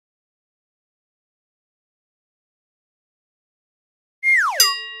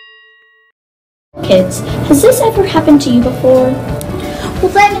Kids, has this ever happened to you before? Well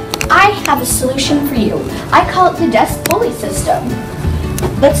then, I have a solution for you. I call it the Desk Pulley System.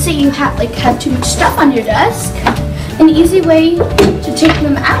 Let's say you have too much stuff on your desk. An easy way to take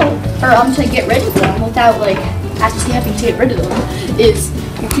them out, or to get rid of them without actually having to get rid of them, is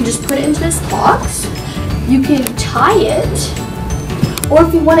you can just put it into this box. You can tie it, or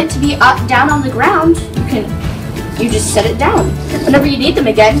if you want it to be down on the ground, you just set it down. Whenever you need them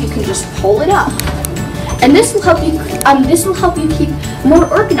again, you can just pull it up. And this will help you keep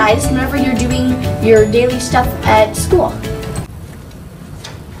more organized whenever you're doing your daily stuff at school.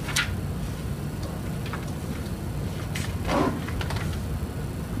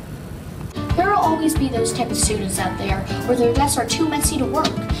 There will always be those type of students out there where their desks are too messy to work.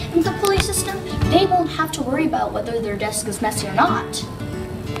 And with the pulley system, they won't have to worry about whether their desk is messy or not.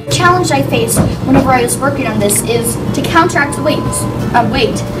 The challenge I faced whenever I was working on this is to counteract the weight,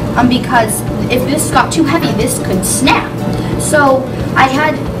 because if this got too heavy, this could snap. So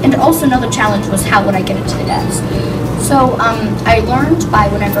and also another challenge was how would I get it to the desk. So I learned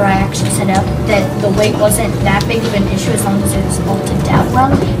whenever I actually set up that the weight wasn't that big of an issue as long as it was bolted down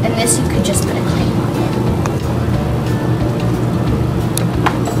well, and this you could just put a clamp on it.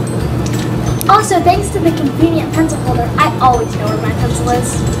 Also, thanks to the convenient pencil holder, I always know where my pencil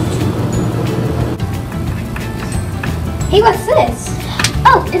is. Hey, what's this?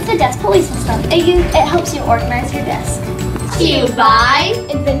 Oh, it's the Desk Pulley System. It helps you organize your desk. To buy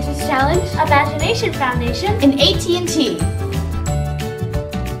Inventor's Challenge, Imagination Foundation, an AT&T.